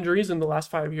mild injuries in the last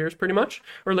 5 years, pretty much,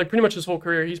 or like pretty much his whole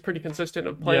career. He's pretty consistent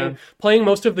of playing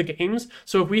most of the games.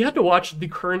 So if we had to watch the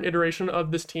current iteration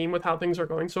of this team with how things are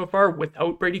going so far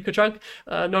without Brady Tkachuk,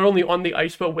 not only on the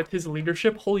ice but with his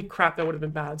leadership, holy crap, that would have been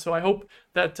bad. So I hope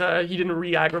that he didn't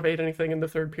re-aggravate anything in the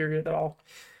third period at all.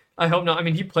 I hope not. I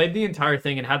mean, he played the entire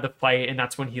thing and had the fight, and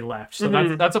that's when he left. So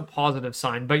that's a positive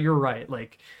sign. But you're right,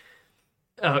 like.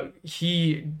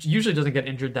 He usually doesn't get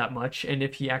injured that much, and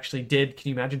if he actually did, can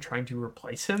you imagine trying to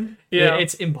replace him? Yeah,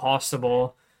 it's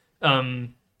impossible.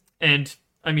 And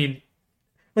I mean,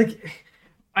 like,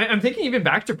 I'm thinking even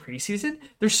back to preseason,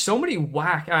 there's so many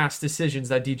whack-ass decisions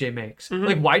that DJ makes.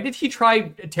 Like, why did he try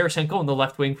Tarasenko on the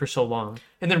left wing for so long,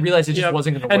 and then realize it just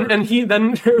wasn't going to work? And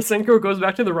then Tarasenko goes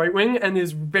back to the right wing and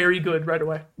is very good right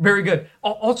away. Very good.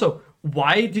 Also,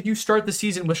 why did you start the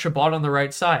season with Shabbat on the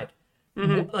right side?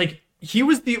 Like, he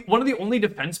was one of the only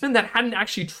defensemen that hadn't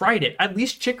actually tried it. At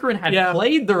least Chychrun had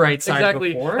played the right side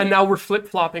before. And now we're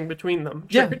flip-flopping between them.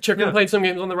 Chychrun played some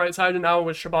games on the right side, and now it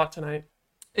was Shabbat tonight.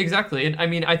 Exactly. And I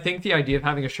mean, I think the idea of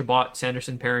having a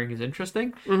Shabbat-Sanderson pairing is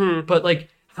interesting. But, like,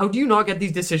 how do you not get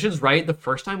these decisions right the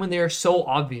first time when they are so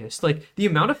obvious? Like, the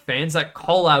amount of fans that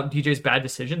call out DJ's bad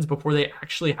decisions before they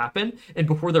actually happen and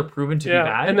before they're proven to be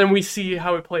bad. And then we see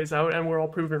how it plays out, and we're all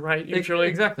proven right, usually.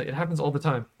 Exactly. It happens all the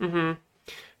time.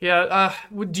 Yeah,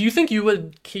 do you think you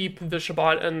would keep the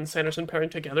Shabbat and Sanderson pairing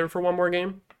together for one more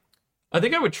game? I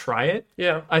think I would try it.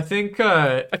 Yeah. I think...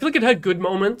 I feel like it had good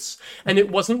moments, and it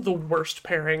wasn't the worst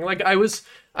pairing. Like, I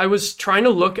was trying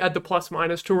to look at the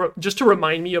plus-minus just to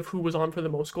remind me of who was on for the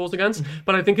most goals against,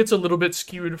 but I think it's a little bit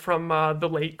skewed from the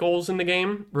late goals in the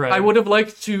game. Right. I would have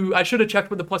liked to... I should have checked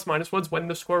what the plus-minus was when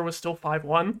the score was still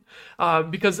 5-1,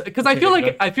 because I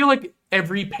feel like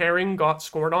every pairing got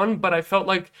scored on, but I felt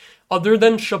like other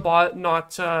than Shabbat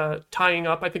not tying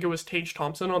up, I think it was Tage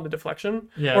Thompson on the deflection,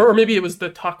 or maybe it was the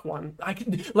tuck one.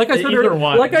 Like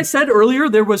I said earlier,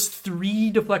 there was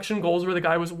 3 deflection goals where the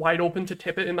guy was wide open to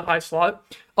tip it in the high slot.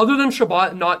 Other than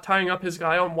Shabbat not tying up his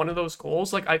guy on one of those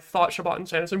goals, like, I thought Shabbat and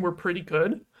Sanderson were pretty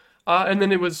good, and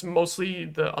then it was mostly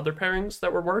the other pairings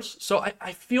that were worse. So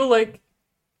I feel like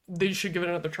they should give it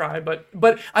another try, but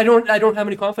I don't have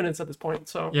any confidence at this point.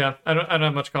 So yeah, I don't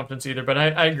have much confidence either, but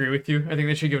I agree with you. I think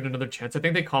they should give it another chance. I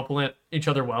think they complement each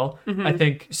other well. I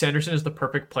think Sanderson is the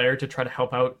perfect player to try to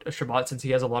help out Shabbat since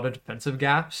he has a lot of defensive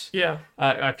gaps. Yeah,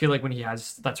 I feel like when he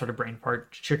has that sort of brain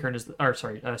part,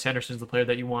 Sanderson is the player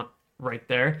that you want right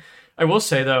there. I will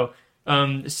say though,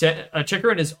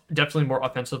 Chychrun is definitely more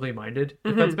offensively minded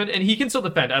defenseman, and he can still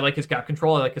defend. I like his gap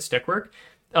control. I like his stick work.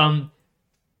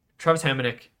 Travis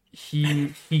Hamonic,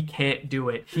 he can't do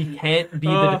it. He can't be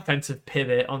the defensive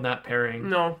pivot on that pairing.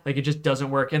 No. Like, it just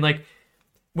doesn't work. And, like,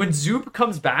 when Zub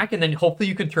comes back, and then hopefully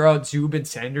you can throw out Zub and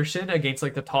Sanderson against,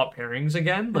 like, the top pairings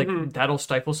again, like, that'll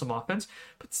stifle some offense.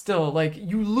 But still, like,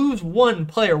 you lose one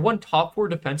player, one top 4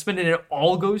 defenseman, and it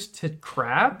all goes to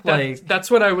crap. That's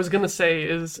what I was going to say,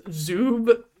 is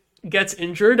Zub gets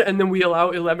injured, and then we allow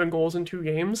 11 goals in 2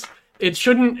 games. It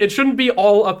shouldn't be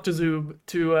all up to Zub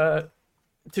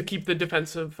to keep the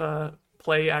defensive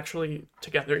play actually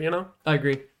together, you know? I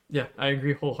agree. Yeah, I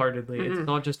agree wholeheartly. It's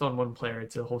not just on one player,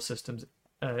 it's a whole systems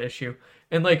issue.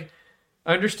 And, like,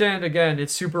 I understand, again,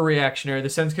 it's super reactionary. The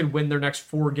Sens could win their next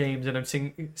 4 games, and I'm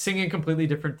singing a completely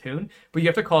different tune, but you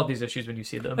have to call out these issues when you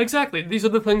see them. Exactly. These are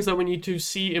the things that we need to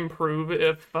see improve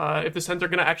if the Sens are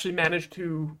going to actually manage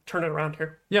to turn it around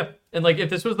here. Yeah, and, like,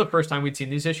 if this was the first time we'd seen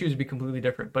these issues, it'd be completely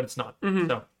different, but it's not.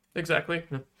 So exactly.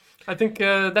 Yeah. I think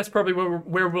that's probably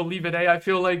where we'll leave it. I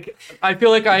feel like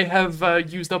I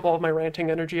have used up all of my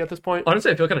ranting energy at this point.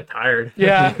 Honestly, I feel kind of tired.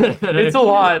 Yeah, it's a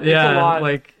lot. Yeah, it's a lot.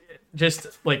 Like,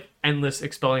 just like endless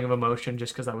expelling of emotion,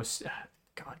 just because I was,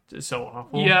 God, so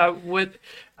awful. Yeah,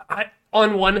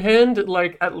 on one hand,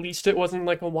 like, at least it wasn't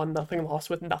like a 1-0 loss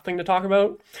with nothing to talk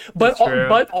about. But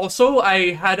also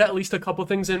I had at least a couple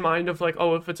things in mind of like,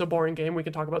 oh, if it's a boring game, we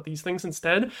can talk about these things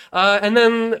instead. And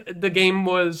then the game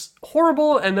was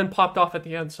horrible and then popped off at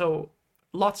the end. So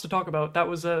lots to talk about. That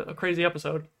was a crazy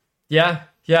episode. Yeah.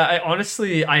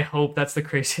 I hope that's the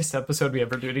craziest episode we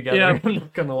ever do together. Yeah. I'm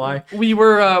not gonna lie. We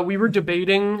were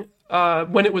debating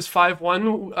when it was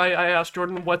 5-1. I asked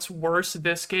Jordan, what's worse,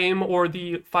 this game or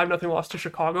the 5-0 loss to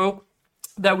Chicago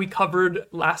that we covered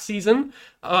last season?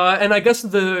 And I guess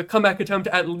the comeback attempt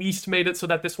at least made it so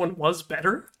that this one was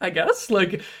better, I guess.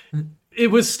 Like, it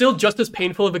was still just as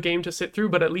painful of a game to sit through,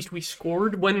 but at least we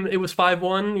scored when it was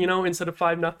 5-1, instead of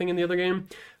 5-0 in the other game.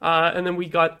 And then we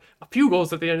got a few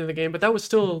goals at the end of the game, but that was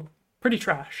still pretty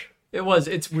trash. It was.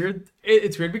 It's weird.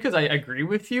 It's weird because I agree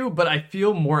with you, but I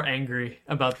feel more angry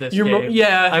about this game.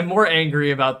 I'm more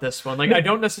angry about this one. Like, I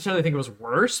don't necessarily think it was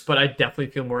worse, but I definitely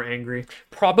feel more angry.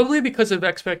 Probably because of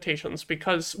expectations.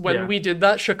 Because when we did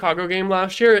that Chicago game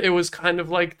last year, it was kind of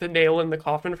like the nail in the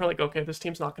coffin for like, okay, this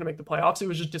team's not going to make the playoffs. It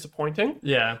was just disappointing.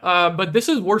 Yeah. But this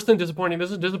is worse than disappointing.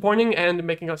 This is disappointing and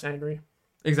making us angry.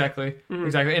 Exactly.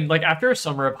 Exactly. And like, after a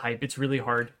summer of hype, it's really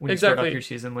hard when you start off your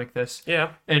season like this.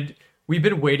 Yeah. And we've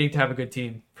been waiting to have a good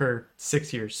team for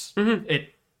 6 years.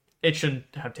 It shouldn't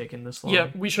have taken this long. Yeah,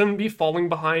 we shouldn't be falling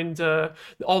behind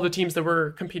all the teams that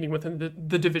we're competing with in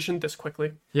the division this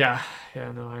quickly. Yeah,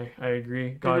 no, I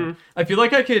agree. God, I feel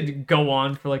like I could go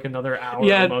on for like another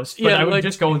hour almost, but I would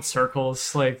just go in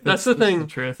circles. Like, that's the thing. The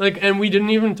truth. Like, and we didn't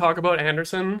even talk about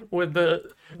Anderson with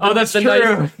the that's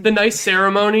true. The nice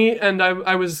ceremony, and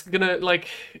I was gonna like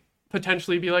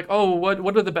potentially be like, oh,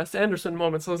 what are the best Anderson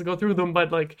moments? Let's go through them, but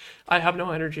like, I have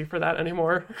no energy for that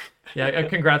anymore. Yeah,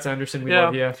 congrats, Anderson. We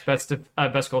love you. Best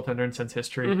goaltender in Sens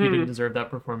history. He didn't deserve that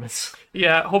performance.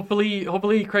 Yeah,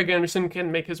 hopefully Craig Anderson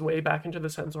can make his way back into the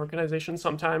Sens organization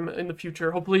sometime in the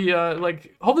future. Hopefully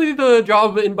the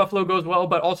job in Buffalo goes well,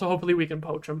 but also hopefully we can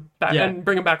poach him back and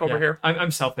bring him back over here.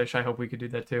 I'm selfish. I hope we could do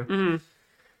that too.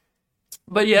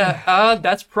 But yeah,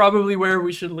 that's probably where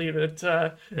we should leave it.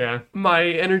 Yeah. My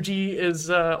energy is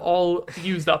all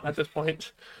used up at this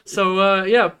point.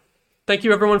 So thank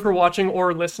you everyone for watching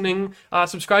or listening.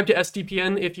 Subscribe to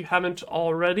SDPN if you haven't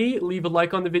already. Leave a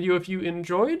like on the video if you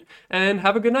enjoyed, and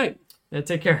have a good night. Yeah,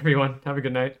 take care everyone. Have a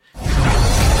good night.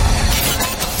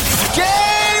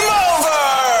 Yeah!